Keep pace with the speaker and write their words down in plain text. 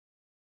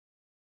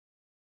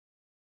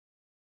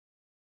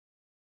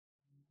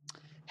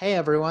Hey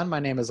everyone,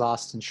 my name is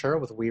Austin Schur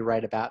with We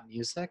Write About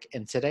Music,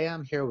 and today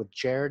I'm here with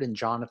Jared and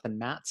Jonathan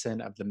Mattson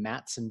of the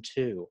Mattson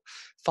 2.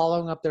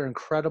 Following up their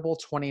incredible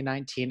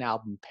 2019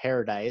 album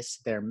Paradise,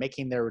 they're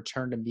making their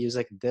return to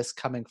music this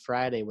coming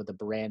Friday with a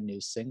brand new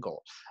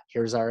single.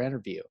 Here's our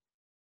interview.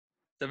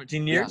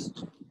 17 Yeah. years?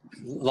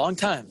 Long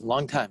time.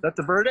 That's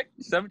the verdict?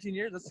 17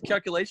 years? That's the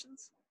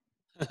calculations?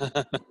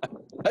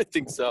 I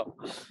think so.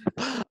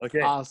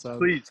 Okay. Awesome.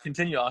 Please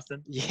continue,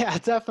 Austin. Yeah,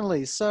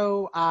 definitely.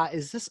 So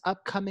is this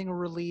upcoming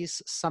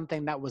release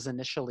something that was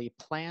initially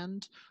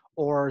planned?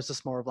 Or is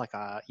this more of like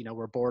a,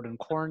 we're bored in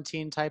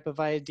quarantine type of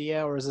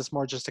idea? Or is this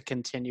more just a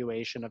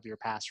continuation of your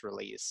past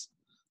release?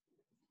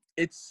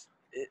 We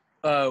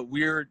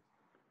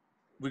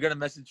got a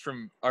message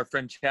from our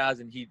friend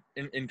Chaz, and he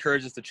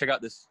encouraged us to check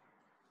out this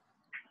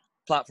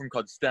platform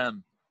called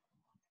STEM.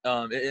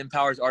 It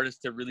empowers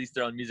artists to release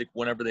their own music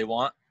whenever they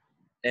want.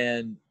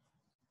 And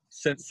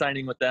since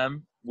signing with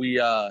them, we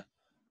were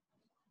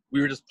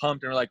just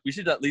pumped, and we're like, we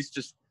should at least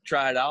just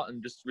try it out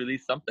and just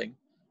release something.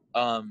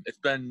 It's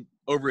been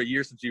over a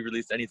year since we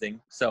released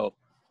anything. So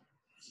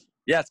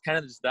yeah, it's kind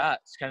of just that.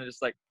 It's kind of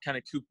just like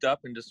cooped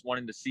up and just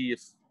wanting to see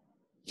if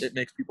it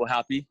makes people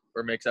happy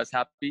or makes us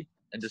happy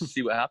and just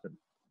see what happens.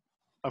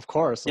 Of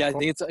course. I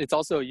think it's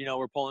also,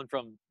 we're pulling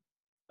from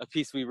a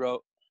piece we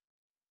wrote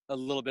a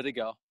little bit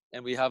ago,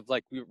 and we have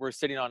we're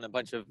sitting on a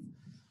bunch of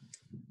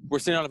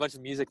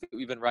music that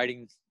we've been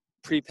writing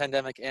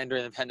pre-pandemic and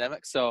during the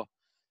pandemic. So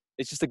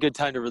it's just a good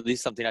time to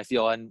release something, I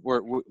feel. And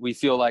we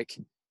feel like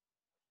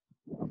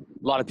a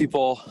lot of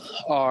people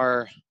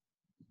are,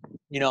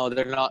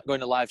 they're not going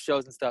to live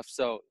shows and stuff.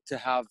 So to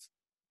have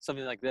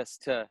something like this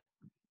to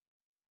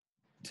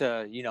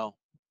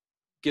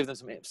give them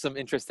some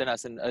interest in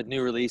us, and a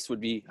new release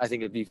I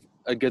think it'd be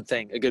a good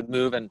thing, a good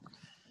move, and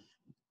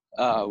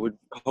would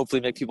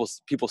hopefully make people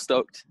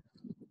stoked.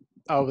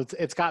 Oh,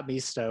 it's got me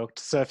stoked.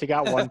 So if you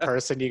got one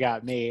person, you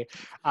got me.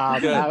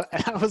 I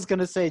was going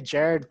to say,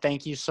 Jared,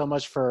 thank you so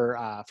much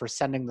for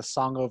sending the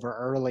song over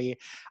early.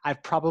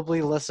 I've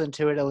probably listened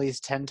to it at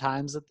least 10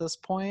 times at this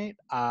point.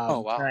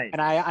 Oh, wow. Nice.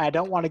 And I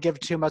don't want to give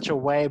too much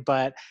away,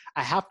 but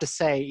I have to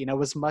say,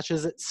 as much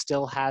as it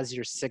still has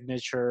your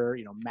signature,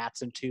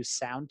 Mattson 2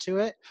 sound to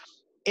it,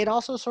 it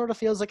also sort of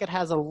feels like it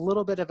has a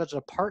little bit of a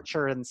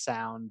departure in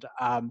sound.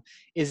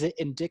 Is it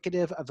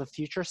indicative of a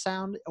future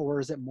sound, or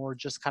is it more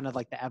just kind of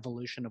like the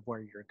evolution of where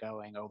you're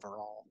going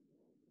overall?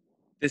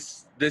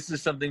 This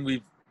is something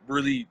we've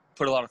really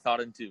put a lot of thought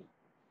into.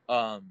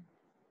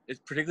 It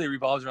particularly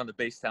revolves around the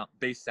bass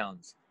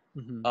sounds,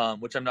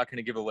 Mm-hmm. which I'm not going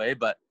to give away,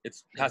 but it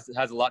has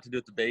a lot to do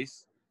with the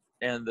bass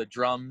and the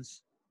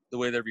drums, the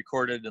way they're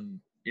recorded, and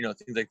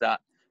things like that.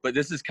 But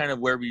this is kind of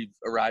where we've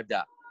arrived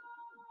at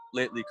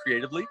lately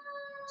creatively.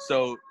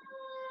 So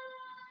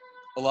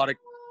a lot of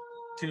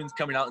tunes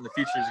coming out in the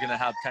future is going to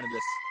have kind of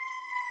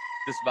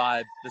this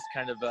vibe, this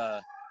kind of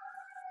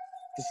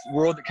this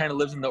world that kind of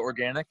lives in the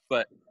organic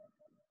but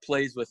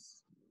plays with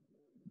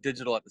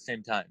digital at the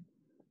same time.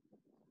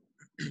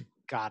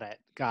 Got it.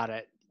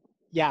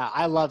 Yeah,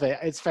 I love it.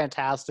 It's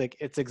fantastic.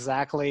 It's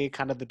exactly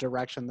kind of the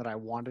direction that I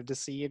wanted to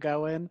see you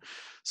go in.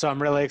 So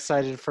I'm really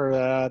excited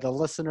for the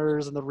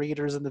listeners and the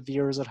readers and the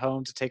viewers at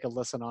home to take a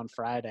listen on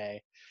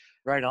Friday.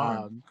 Right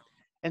on.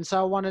 And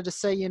so I wanted to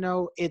say,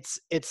 it's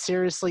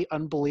seriously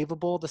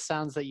unbelievable, the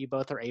sounds that you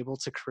both are able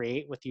to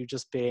create with you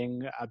just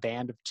being a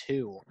band of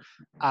two.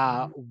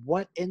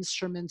 What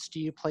instruments do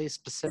you play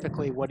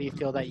specifically? What do you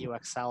feel that you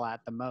excel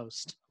at the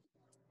most?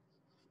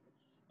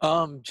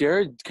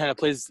 Jared kind of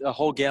plays a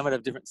whole gamut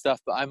of different stuff,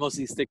 but I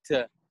mostly stick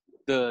to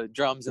the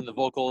drums and the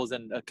vocals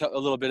and a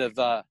little bit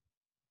of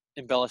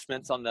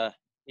embellishments on the,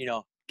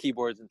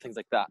 keyboards and things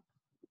like that.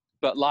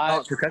 But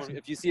live,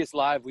 if you see us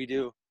live, we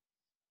do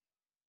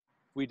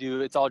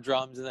it's all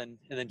drums, and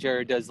then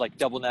Jared does like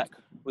double neck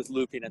with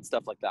looping and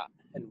stuff like that,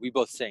 and we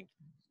both sing.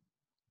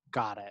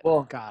 Got it.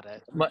 Well,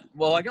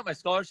 I got my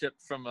scholarship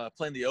from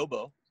playing the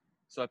oboe,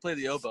 so I play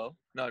the oboe.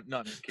 No,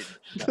 I'm just kidding.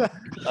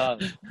 No.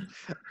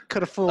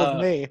 Could have fooled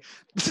me.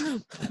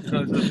 No,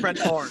 it's the French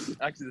horn.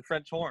 Actually, the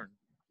French horn.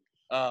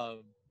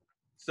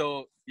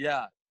 So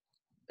yeah,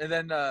 and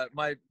then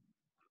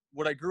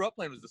what I grew up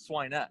playing was the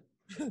swinette.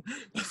 The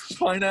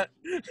swinette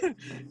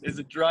is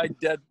a dry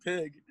dead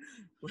pig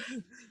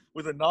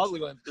with a nozzle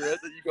going through it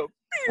that you go.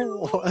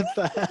 What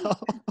the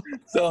hell?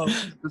 So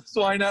the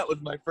swinette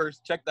was my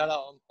first. Check that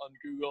out on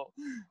Google.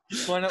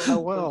 Swinette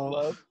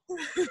was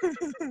first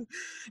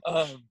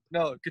love.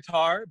 No,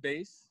 guitar,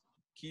 bass,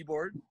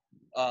 keyboard,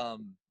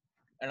 and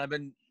I've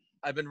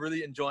been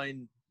really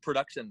enjoying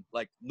production,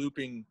 like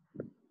looping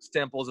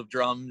samples of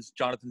drums,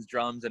 Jonathan's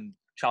drums, and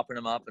chopping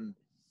them up and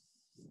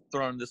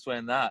throwing them this way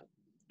and that.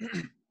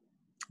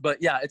 But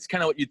yeah, it's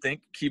kind of what you'd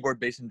think: keyboard,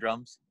 bass, and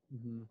drums.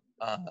 Mm-hmm.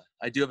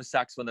 I do have a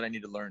saxophone that I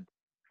need to learn.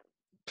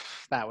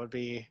 That would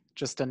be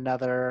just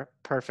another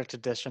perfect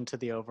addition to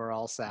the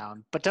overall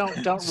sound. But don't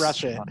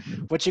rush it.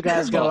 What you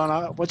guys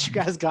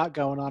got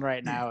going on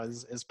right now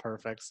is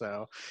perfect.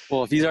 So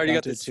well, if he's already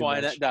got the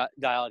swinette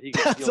dialed,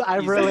 I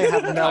really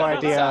have no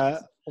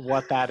idea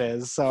what that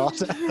is. So I'll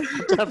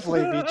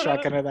definitely be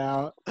checking it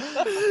out.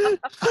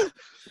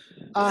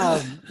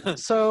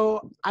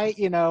 So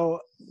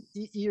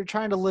you're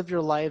trying to live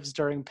your lives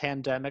during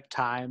pandemic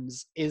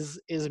times. Is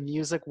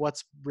music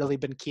what's really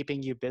been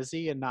keeping you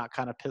busy and not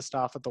kind of pissed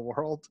off at the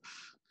world?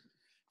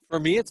 For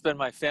me, it's been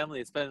my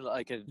family. It's been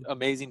like an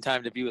amazing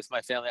time to be with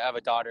my family. I have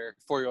a daughter,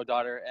 4-year-old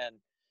daughter, and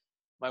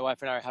my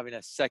wife and I are having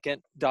a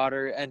second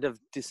daughter end of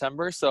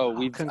December. So Oh,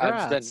 I've just been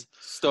congrats.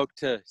 stoked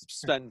to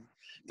spend,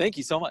 thank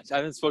you so much.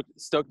 I've been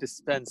stoked to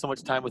spend so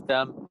much time with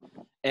them.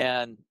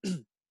 And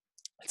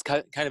it's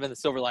kind of been the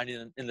silver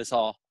lining in this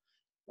whole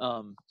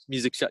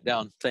music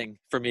shutdown thing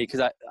for me.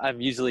 Cause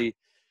I'm usually,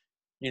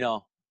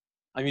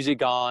 I'm usually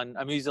gone.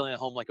 I'm usually at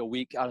home like a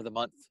week out of the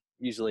month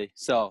usually.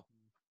 So,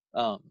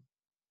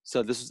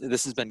 so this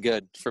has been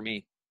good for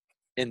me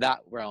in that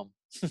realm.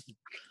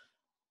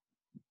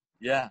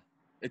 Yeah.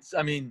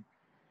 I mean,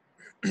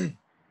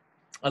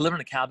 I live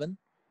in a cabin,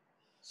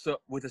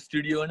 so with a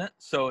studio in it.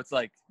 So it's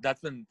like,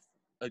 that's been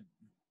a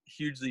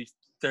hugely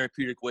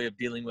therapeutic way of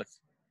dealing with,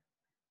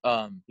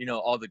 all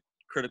the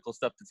critical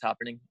stuff that's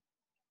happening.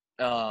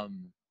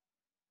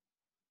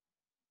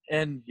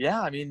 And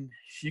yeah, I mean,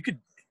 you could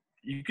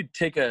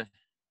take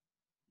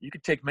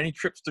many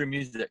trips through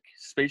music,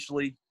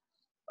 spatially,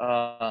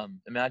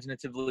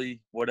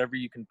 imaginatively, whatever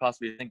you can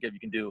possibly think of, you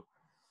can do.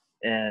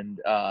 And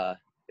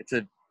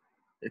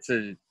it's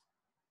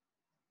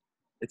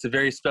a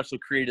very special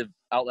creative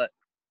outlet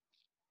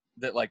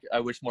that, like, I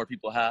wish more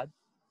people had,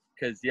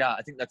 because yeah,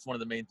 I think that's one of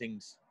the main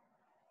things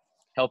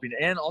helping.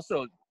 And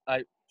also,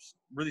 I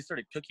really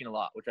started cooking a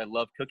lot, which I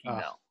love cooking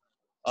now.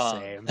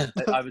 Same.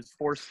 I was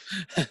forced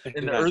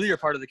in the earlier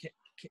part of the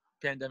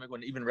pandemic,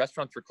 when even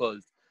restaurants were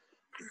closed.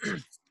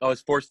 I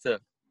was forced to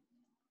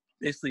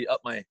basically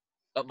up my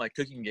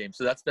cooking game,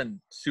 so that's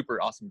been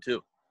super awesome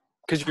too.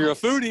 Because you're a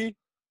foodie.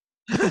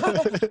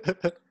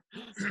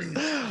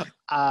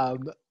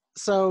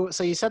 So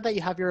you said that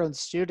you have your own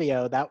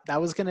studio.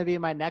 That was going to be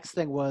my next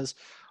thing, was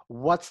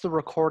what's the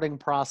recording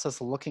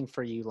process looking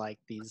for you like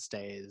these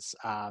days?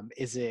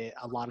 Is it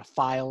a lot of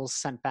files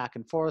sent back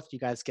and forth? You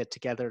guys get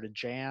together to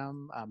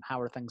jam? How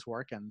are things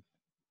working?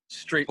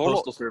 Straight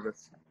postal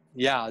service.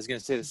 Yeah, I was gonna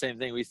say the same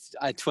thing.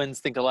 Twins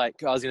think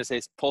alike. I was gonna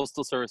say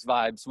postal service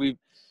vibes. We,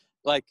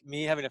 like,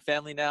 me having a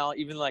family now,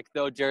 even like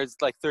though Jared's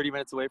like 30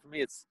 minutes away from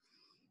me, it's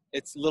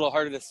a little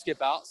harder to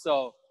skip out.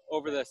 So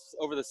over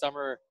the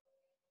summer,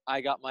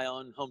 I got my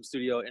own home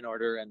studio in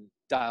order and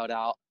dialed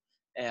out,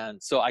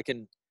 and so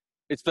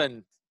it's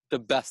been the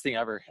best thing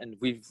ever. And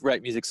we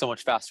write music so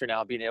much faster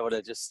now, being able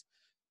to just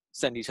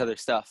send each other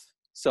stuff.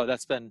 So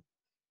that's been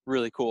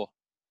really cool.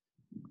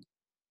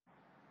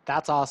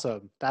 That's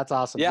awesome.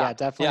 Yeah,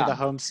 definitely the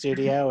home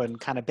studio and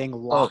kind of being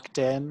locked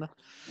in.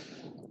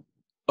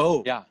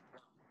 Oh, yeah.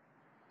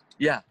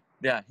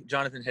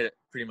 Jonathan hit it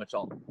pretty much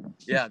all.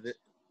 Yeah.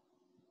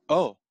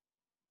 I'm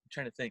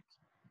trying to think.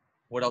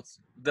 What else?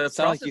 The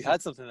sound like you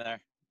had something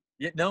there.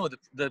 Yeah, no.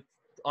 The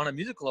on a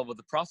musical level,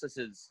 the process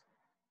is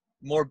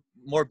more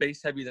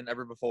bass heavy than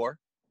ever before.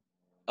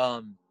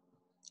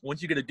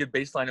 Once you get a good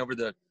bass line over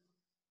the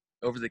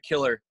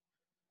killer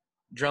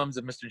drums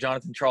of Mr.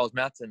 Jonathan Charles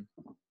Mattson,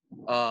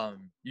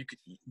 you could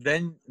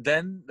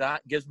then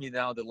that gives me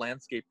now the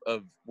landscape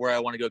of where I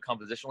want to go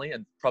compositionally,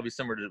 and probably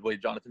similar to the way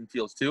Jonathan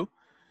feels too.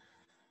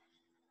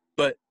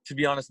 But to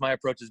be honest, my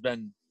approach has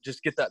been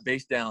just get that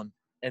bass down,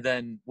 and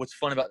then what's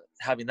fun about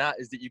having that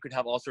is that you could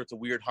have all sorts of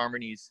weird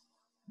harmonies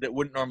that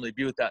wouldn't normally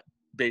be with that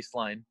bass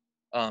line,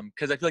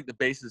 because I feel like the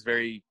bass is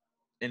very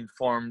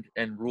informed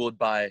and ruled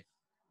by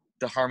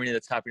the harmony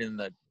that's happening in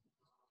the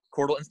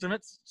chordal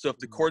instruments. So if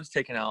the chord's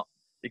taken out,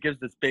 it gives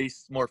this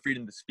bass more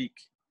freedom to speak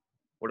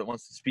what it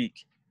wants to speak.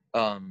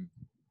 So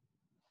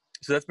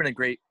that's been a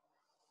great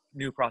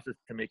new process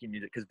to making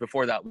music, because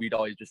before that we'd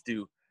always just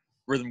do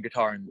rhythm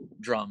guitar and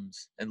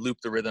drums and loop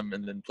the rhythm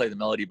and then play the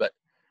melody, but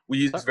we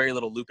use very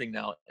little looping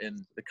now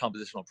in the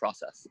compositional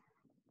process.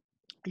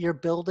 You're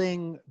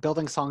building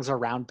songs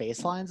around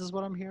bass lines is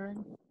what I'm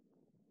hearing?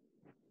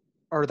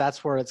 Or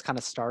that's where it's kind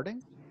of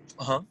starting?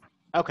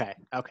 Okay,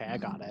 I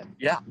got it.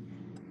 Yeah.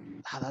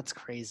 Oh, that's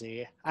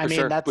crazy. I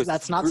mean,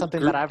 that's not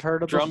something that I've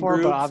heard of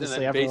before, but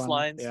obviously and then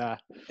everyone, bass lines, yeah.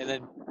 And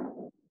then,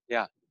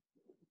 yeah.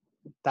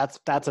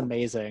 That's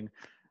amazing.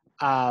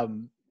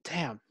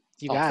 Damn,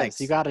 you guys,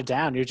 thanks. You got it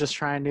down. You're just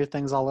trying new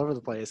things all over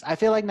the place. I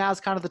feel like now's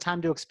kind of the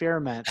time to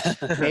experiment.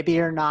 Maybe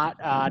you're not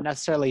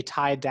necessarily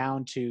tied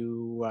down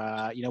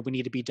to, we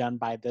need to be done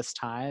by this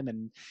time,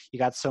 and you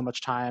got so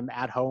much time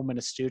at home in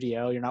a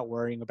studio. You're not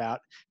worrying about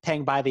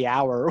paying by the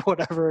hour or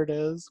whatever it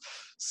is.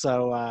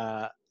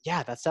 So,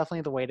 yeah, that's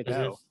definitely the way to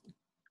go.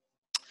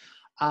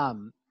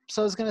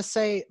 So I was gonna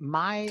say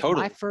my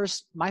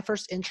first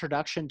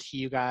introduction to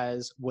you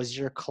guys was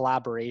your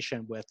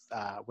collaboration with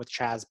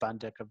Chaz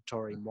Bundick of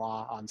Tori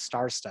Moi on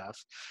Star Stuff,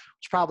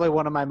 which is probably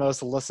one of my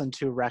most listened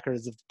to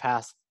records of the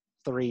past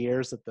 3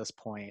 years at this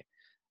point.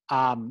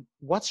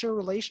 What's your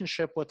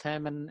relationship with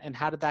him, and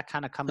how did that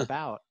kind of come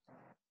about?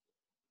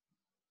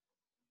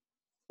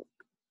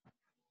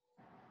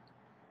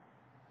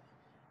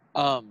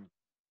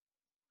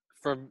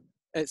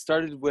 It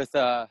started with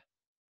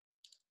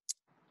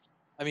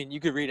I mean,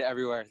 you could read it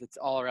everywhere. It's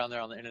all around there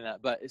on the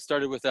internet. But it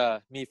started with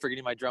me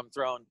forgetting my drum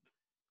throne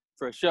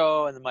for a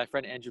show, and then my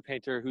friend Andrew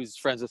Painter, who's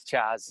friends with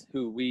Chaz,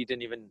 who we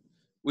didn't even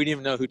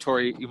know who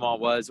Tori Umal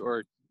was,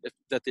 or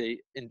that they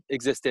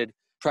existed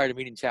prior to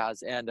meeting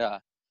Chaz. And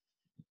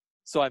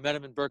so I met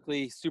him in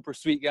Berkeley, super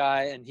sweet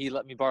guy, and he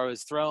let me borrow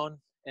his throne,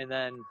 and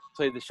then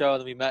played the show.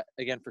 And then we met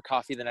again for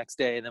coffee the next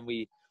day, and then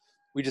we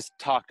just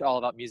talked all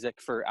about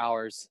music for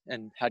hours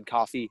and had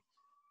coffee.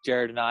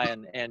 Jared and I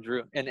and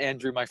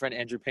Andrew, my friend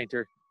Andrew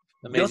Painter.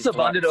 We also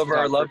bonded over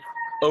our love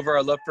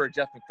for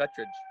Jeff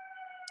McFetridge.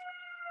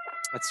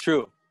 That's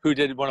true. Who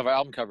did one of our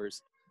album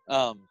covers.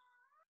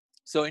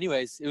 So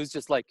anyways, it was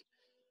just like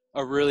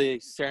a really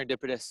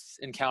serendipitous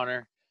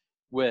encounter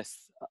with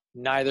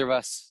neither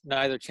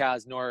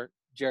Chaz nor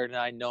Jared and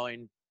I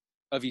knowing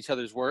of each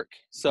other's work.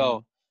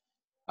 So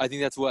I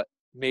think that's what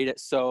made it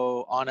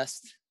so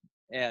honest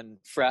and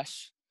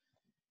fresh.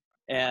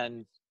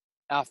 And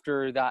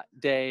after that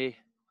day,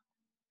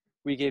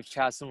 we gave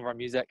Chaz some of our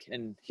music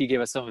and he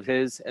gave us some of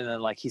his. And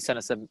then like he sent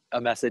us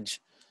a message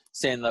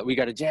saying that we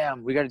got to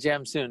jam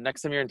soon.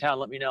 Next time you're in town,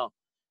 let me know.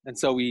 And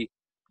so we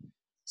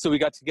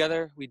got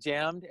together, we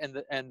jammed,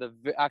 and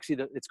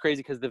it's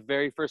crazy because the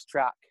very first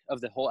track of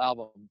the whole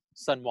album,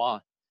 Sun Moi,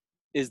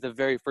 is the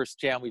very first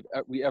jam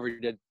we ever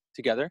did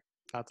together.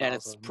 That's and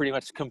awesome. It's pretty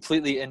much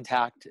completely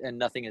intact, and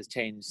nothing has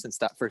changed since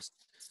that first.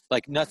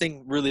 Like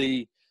nothing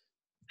really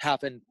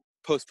happened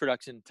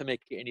post-production to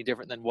make it any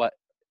different than what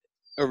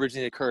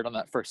originally occurred on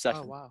that first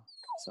session. Oh wow!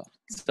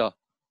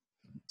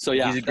 So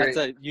yeah, That's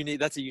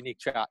a unique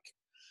track.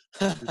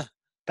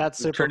 That's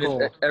super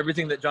cool.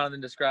 Everything that Jonathan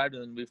described,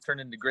 and we've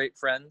turned into great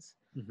friends.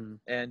 Mm-hmm.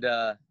 And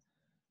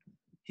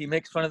he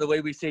makes fun of the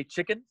way we say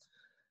chicken.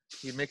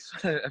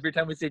 Every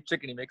time we say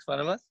chicken, he makes fun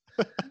of us.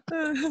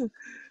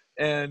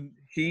 And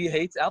he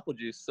hates apple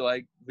juice, so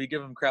we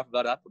give him crap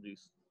about apple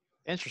juice.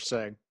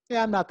 Interesting.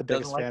 Yeah, I'm not the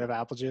biggest fan of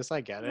apple juice.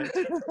 I get it.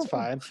 It's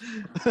fine.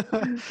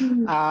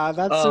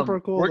 That's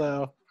super cool,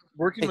 though.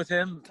 Working with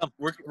him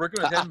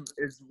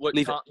is what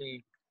taught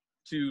me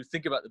to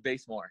think about the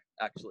bass more,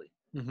 actually.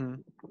 Mm-hmm.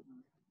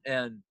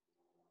 And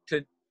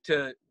to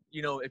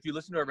if you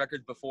listen to our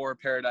records before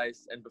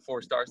Paradise and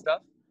before Star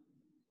Stuff,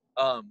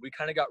 we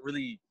kind of got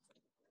really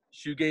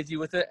shoegazy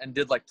with it and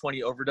did like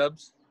 20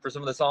 overdubs for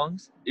some of the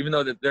songs, even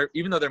though they're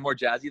more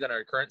jazzy than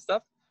our current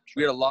stuff.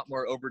 We had a lot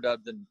more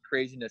overdubs and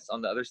craziness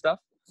on the other stuff.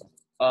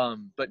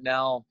 But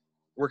now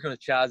working with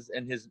Chaz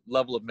and his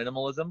level of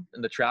minimalism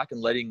in the track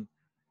and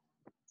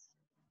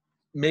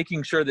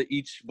making sure that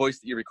each voice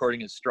that you're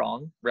recording is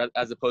strong,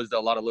 as opposed to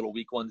a lot of little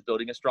weak ones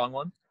building a strong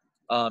one,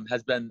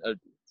 has been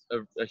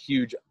a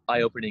huge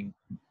eye-opening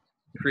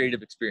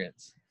creative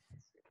experience.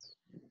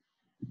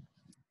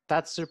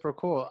 That's super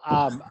cool.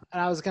 And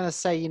I was going to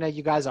say,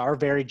 you guys are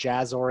very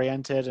jazz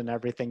oriented in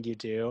everything you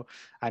do.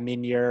 I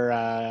mean, your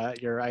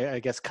I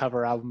guess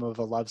cover album of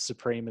A Love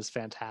Supreme is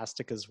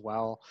fantastic as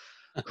well.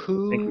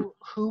 Who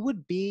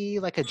would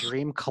be like a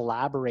dream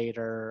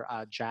collaborator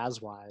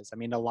jazz wise? I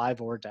mean,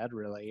 alive or dead,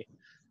 really.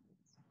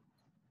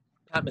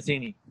 Pat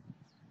Metheny.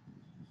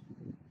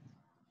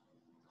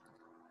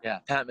 Yeah,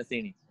 Pat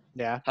Metheny.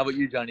 Yeah. How about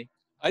you, Johnny?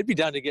 I'd be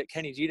down to get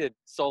Kenny G to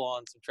solo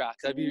on some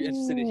tracks. I'd be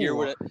interested to hear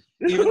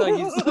even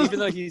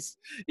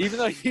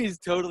though he's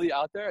totally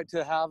out there,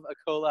 to have a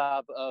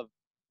collab of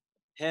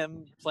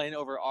him playing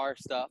over our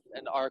stuff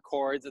and our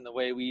chords and the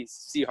way we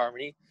see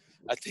harmony.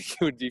 I think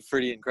it would be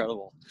pretty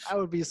incredible. That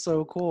would be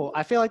so cool.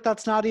 I feel like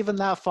that's not even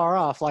that far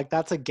off. Like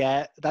that's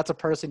a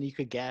person you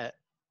could get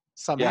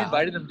somehow. We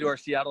invited him to our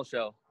Seattle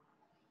show,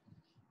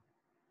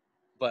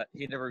 but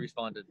he never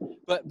responded.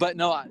 But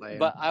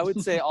I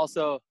would say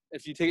also,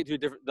 if you take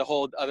it to the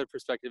whole other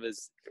perspective,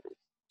 is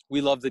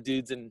we love the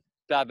dudes in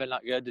Bad But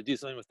Not Good. To do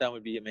something with them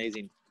would be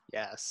amazing.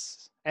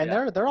 Yes, and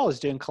they're always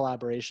doing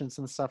collaborations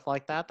and stuff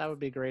like that. That would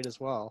be great as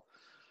well.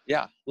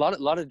 Yeah, a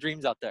lot of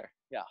dreams out there.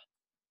 Yeah,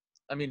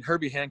 I mean,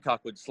 Herbie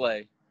Hancock would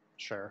slay.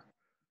 Sure.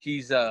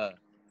 He's I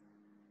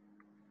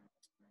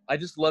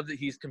just love that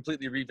he's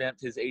completely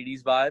revamped his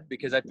 80s vibe,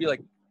 because I feel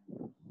like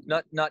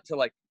not to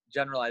like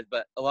generalize,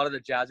 but a lot of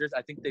the jazzers,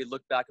 I think they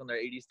look back on their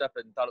 80s stuff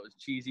and thought it was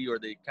cheesy, or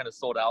they kind of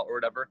sold out or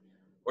whatever,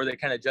 or they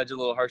kind of judge it a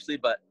little harshly,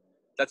 but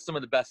that's some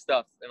of the best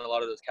stuff in a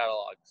lot of those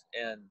catalogs.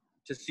 And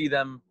to see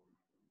them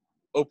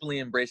openly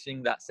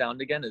embracing that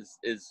sound again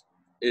is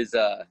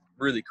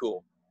really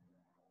cool.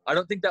 I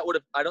don't think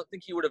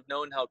he would have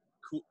known how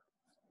cool,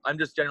 I'm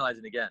just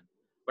generalizing again,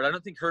 but I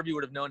don't think Herbie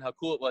would have known how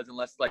cool it was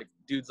unless like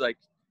dudes like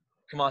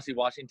Kamasi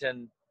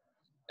Washington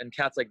and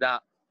cats like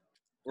that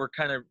were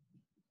kind of,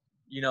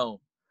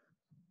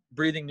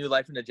 breathing new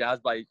life into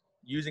jazz by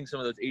using some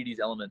of those 80s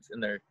elements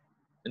in their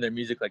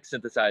music, like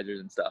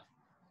synthesizers and stuff.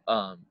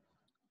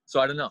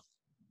 So I don't know,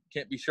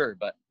 can't be sure,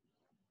 but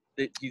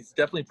he's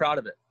definitely proud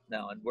of it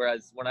now. And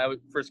whereas when I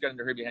first got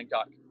into Herbie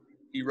Hancock,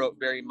 he wrote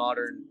very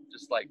modern,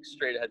 just like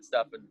straight ahead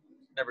stuff and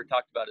never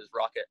talked about his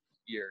rocket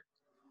year.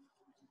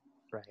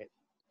 Right.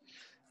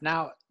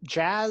 Now,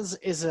 jazz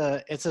it's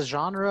a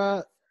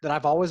genre that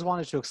I've always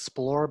wanted to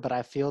explore, but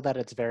I feel that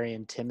it's very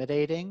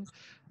intimidating.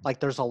 Like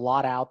there's a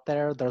lot out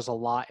there. There's a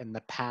lot in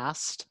the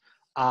past.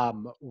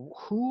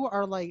 Who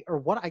are like, or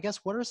what, I guess,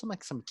 what are some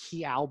like some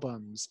key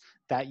albums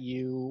that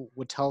you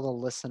would tell the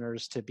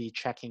listeners to be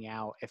checking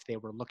out if they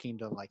were looking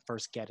to like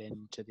first get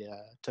into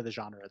the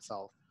genre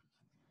itself?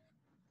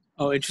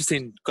 Oh,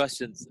 interesting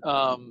questions.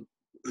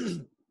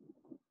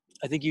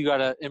 I think you got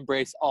to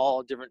embrace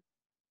all different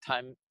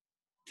time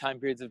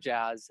periods of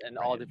jazz and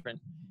all different.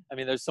 I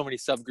mean, there's so many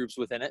subgroups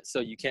within it, so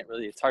you can't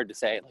really. It's hard to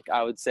say. Like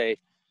I would say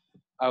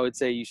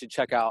you should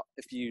check out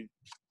if you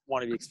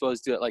want to be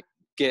exposed to it. Like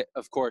get,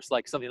 of course,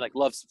 like something like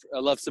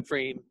Love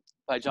Supreme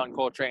by John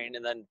Coltrane,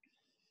 and then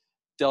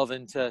delve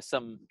into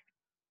some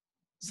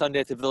Sunday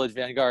at the Village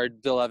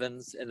Vanguard, Bill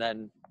Evans, and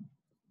then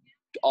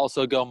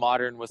also go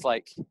modern with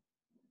like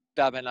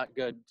Bad Bad Not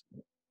Good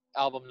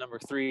album number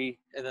 3,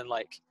 and then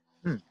like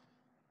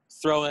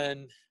throw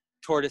in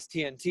Tortoise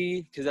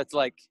TNT, because that's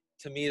like,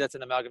 to me, that's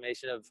an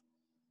amalgamation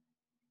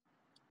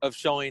of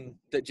showing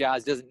that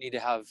jazz doesn't need to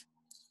have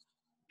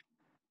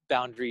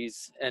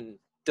boundaries and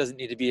doesn't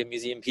need to be a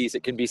museum piece.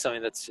 It can be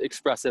something that's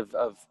expressive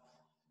of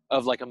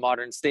like a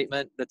modern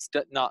statement that's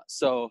not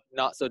so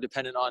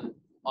dependent on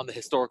the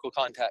historical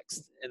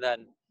context. And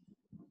then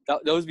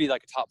those would be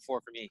like a top 4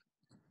 for me.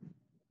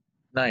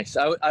 Nice.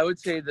 I would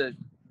say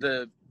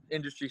the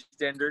industry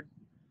standard,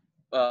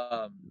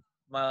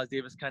 Miles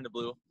Davis, Kind of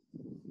Blue.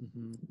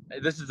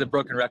 Mm-hmm. This is a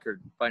broken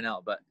record by now,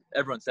 but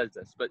everyone says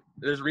this. But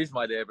there's a reason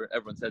why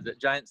everyone says it.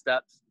 Giant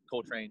Steps,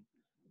 Coltrane,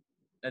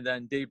 and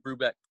then Dave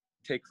Brubeck,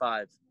 Take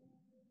 5.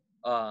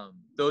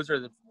 Those are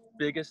the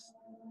biggest.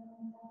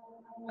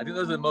 I think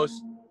those are the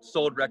most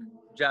sold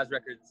jazz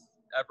records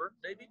ever.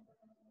 Maybe.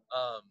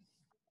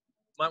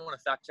 Might want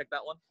to fact check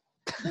that one.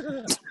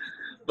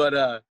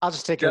 But I'll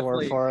just take your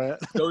word for it.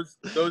 those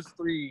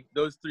three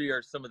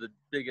are some of the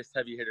biggest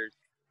heavy hitters.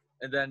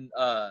 And then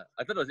I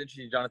thought it was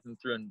interesting Jonathan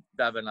threw in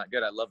Bad But Not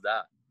Good. I love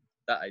that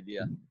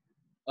idea.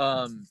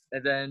 And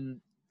then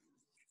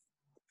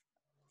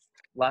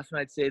last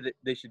one I'd say that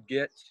they should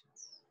get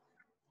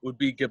would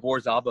be Gabor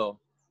Szabo,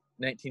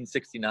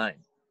 1969.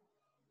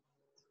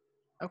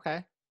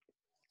 Okay.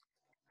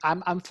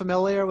 I'm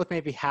familiar with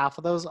maybe half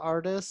of those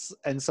artists,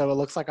 and so it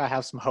looks like I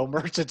have some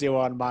homework to do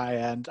on my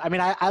end. I mean,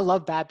 I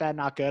love Bad Bad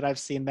Not Good. I've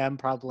seen them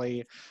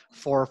probably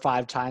 4 or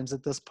 5 times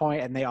at this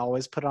point, and they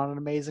always put on an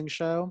amazing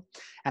show.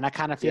 And I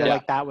kind of feel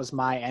like that was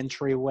my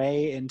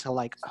entryway into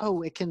like,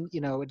 oh, it can,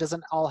 it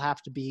doesn't all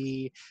have to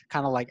be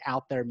kind of like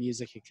out there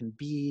music. It can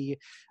be,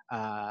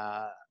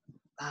 I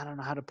don't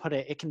know how to put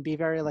it. It can be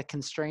very like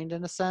constrained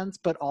in a sense,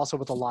 but also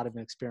with a lot of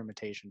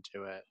experimentation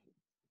to it.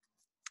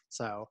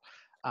 So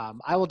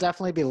I will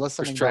definitely be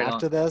listening back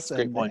to this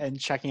and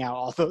checking out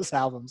all those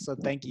albums. So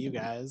thank you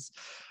guys.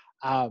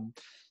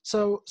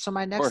 So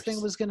my next thing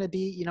was going to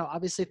be,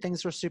 obviously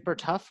things are super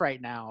tough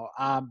right now.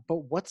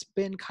 But what's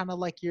been kind of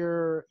like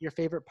your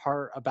favorite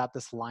part about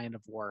this line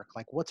of work?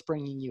 Like what's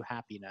bringing you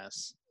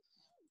happiness?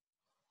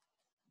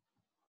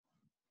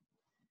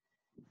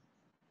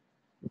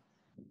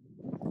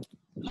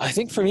 I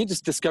think for me,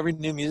 just discovering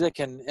new music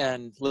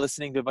and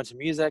listening to a bunch of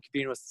music,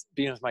 being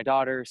with my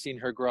daughter, seeing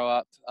her grow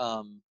up,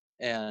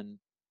 and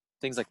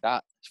things like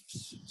that.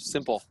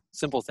 Simple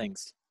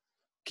things.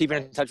 Keeping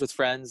in touch with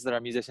friends that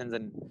are musicians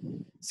and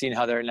seeing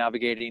how they're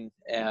navigating,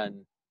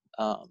 and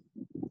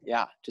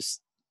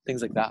just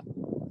things like that.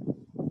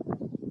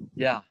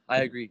 Yeah,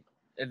 I agree.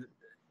 And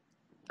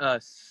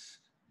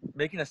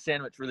making a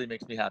sandwich really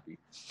makes me happy.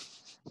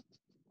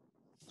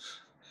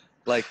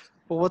 Like,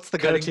 well, what's the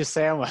go-to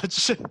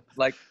sandwich?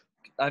 Like,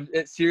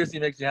 it seriously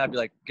makes me happy.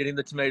 Like getting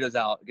the tomatoes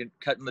out,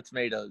 cutting the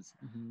tomatoes,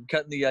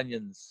 cutting the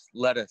onions,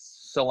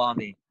 lettuce,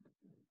 salami,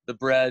 the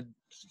bread.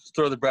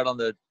 Throw the bread on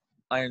the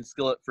iron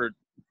skillet for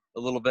a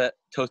little bit,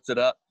 toast it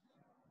up.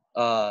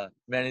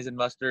 Mayonnaise and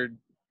mustard.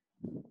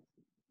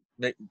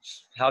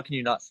 How can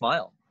you not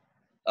smile?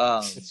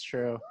 It's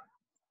true.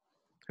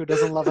 Who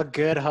doesn't love a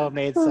good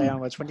homemade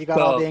sandwich? When you got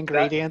all the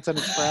ingredients and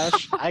it's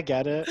fresh, I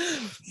get it.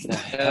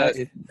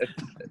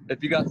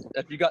 If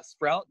you got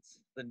sprouts,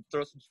 then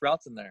throw some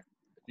sprouts in there.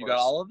 If you got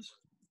olives,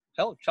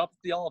 hell, chop up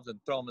the olives and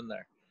throw them in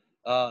there.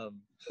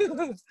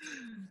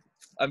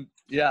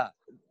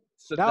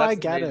 So no, I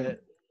get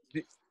it.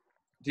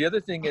 The other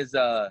thing is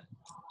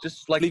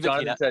just like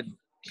Jonathan said,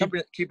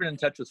 keeping in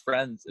touch with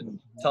friends and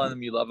telling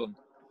them you love them,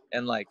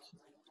 and like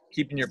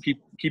keeping your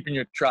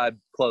tribe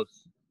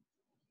close,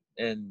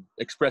 and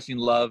expressing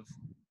love,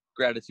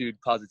 gratitude,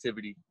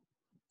 positivity.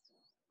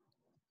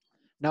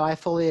 No, I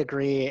fully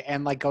agree.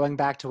 And like going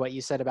back to what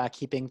you said about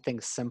keeping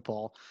things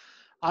simple,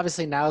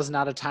 obviously now is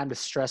not a time to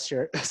stress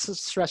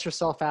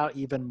yourself out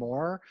even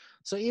more.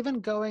 So even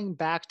going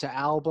back to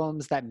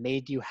albums that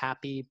made you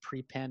happy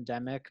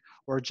pre-pandemic,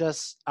 or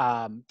just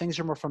things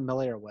you're more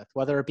familiar with,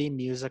 whether it be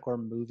music or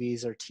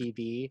movies or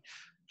TV,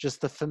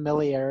 just the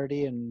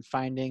familiarity and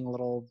finding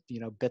little,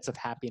 bits of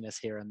happiness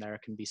here and there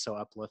can be so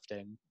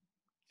uplifting.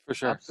 For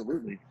sure.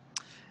 Absolutely.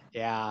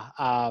 Yeah.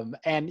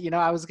 And,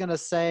 I was going to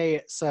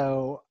say,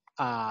 so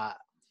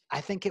I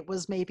think it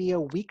was maybe a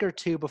week or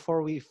two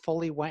before we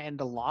fully went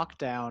into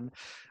lockdown.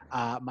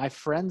 My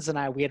friends and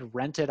I, we had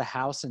rented a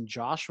house in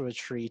Joshua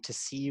Tree to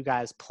see you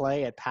guys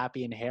play at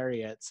Pappy and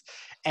Harriet's.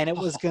 And it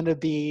was going to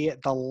be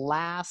the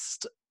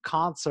last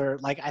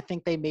concert. Like, I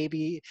think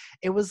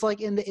it was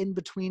like in the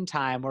in-between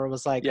time where it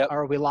was like, Yep.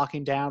 are we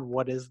locking down?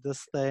 What is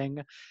this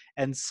thing?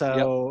 And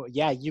so,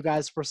 yeah, you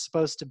guys were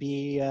supposed to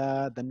be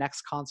the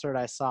next concert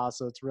I saw.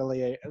 So it's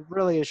really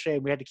a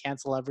shame we had to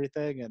cancel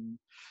everything and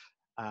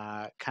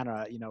kind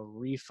of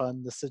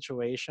refund the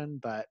situation,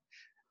 but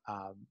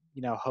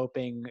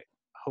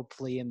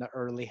hopefully in the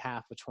early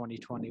half of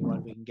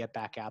 2021 we can get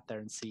back out there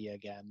and see you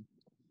again.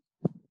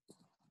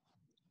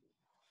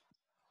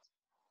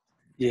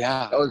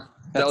 Yeah,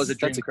 that was a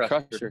dream that's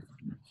crusher.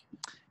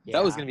 Yeah.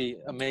 That was gonna be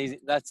amazing.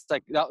 That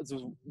was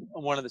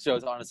one of the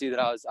shows, honestly, that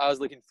I was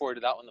looking forward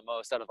to that one the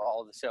most out of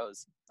all of the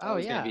shows. That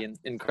was gonna be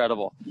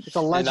incredible. It's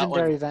a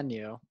legendary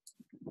venue.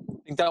 I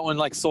think that one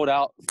like sold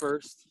out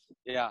first.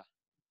 Yeah.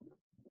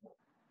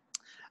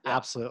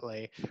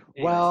 Absolutely.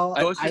 Anyways, Well,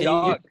 Show us your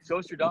dog. Show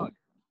us your dog.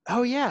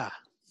 Oh yeah.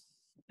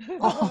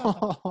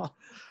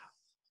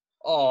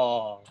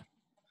 Oh.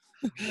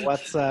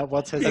 What's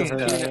his or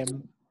her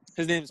name?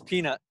 His name's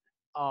Peanut.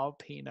 Oh,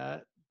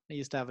 Peanut. I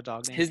used to have a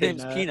dog named His Peanut.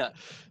 name's Peanut.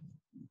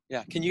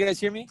 Yeah. Can you guys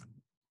hear me?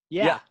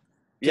 Yeah.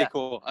 Okay,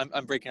 cool.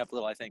 I'm breaking up a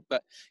little, I think.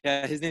 But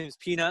yeah, his name is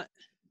Peanut.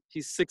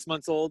 He's 6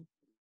 months old.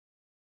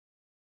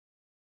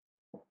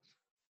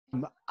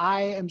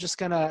 I am just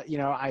gonna,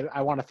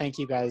 I want to thank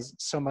you guys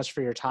so much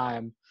for your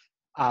time.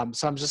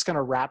 So I'm just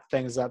gonna wrap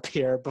things up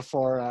here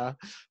before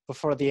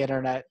the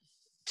internet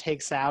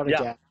takes out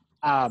again.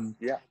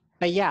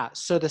 But yeah,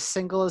 so the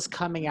single is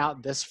coming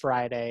out this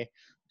Friday.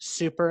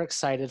 Super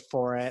excited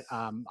for it.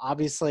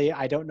 Obviously,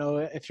 I don't know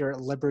if you're at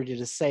liberty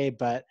to say,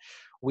 but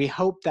we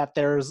hope that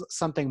there's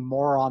something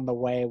more on the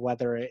way,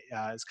 whether it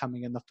is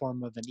coming in the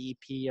form of an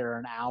EP or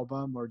an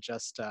album or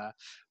just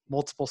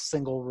multiple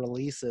single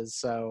releases.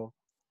 So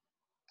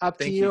up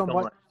to you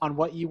on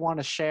what you want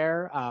to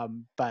share,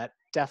 but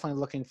definitely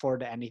looking forward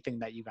to anything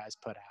that you guys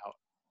put out.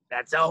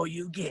 That's all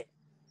you get.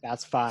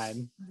 That's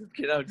fine.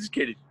 I'm just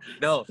kidding.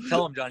 No,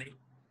 tell him, Johnny.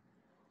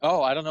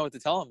 Oh, I don't know what to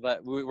tell him,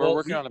 but we're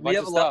working on a bunch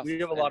of stuff. We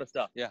have a lot of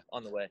stuff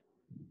on the way.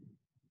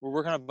 We're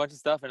working on a bunch of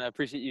stuff, and I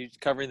appreciate you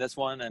covering this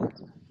one.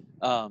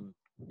 And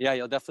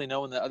you'll definitely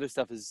know when the other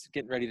stuff is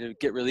getting ready to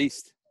get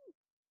released.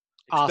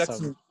 Awesome.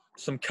 Expect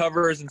some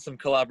covers and some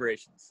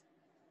collaborations.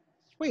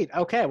 Sweet.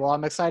 Okay. Well,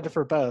 I'm excited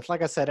for both.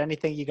 Like I said,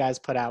 anything you guys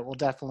put out, we'll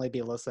definitely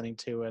be listening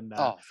to and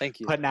thank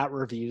you. Putting out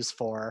reviews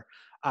for.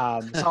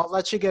 So I'll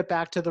let you get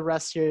back to the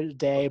rest of your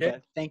day,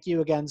 but thank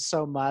you again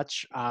so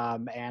much.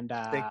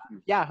 Thank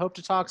you. Hope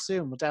to talk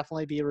soon. We'll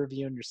definitely be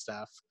reviewing your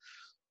stuff.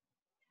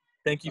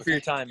 Thank you for your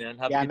time, man.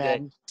 Have a good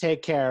day.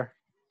 Take care.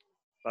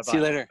 Bye-bye. See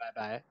you later.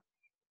 Bye-bye.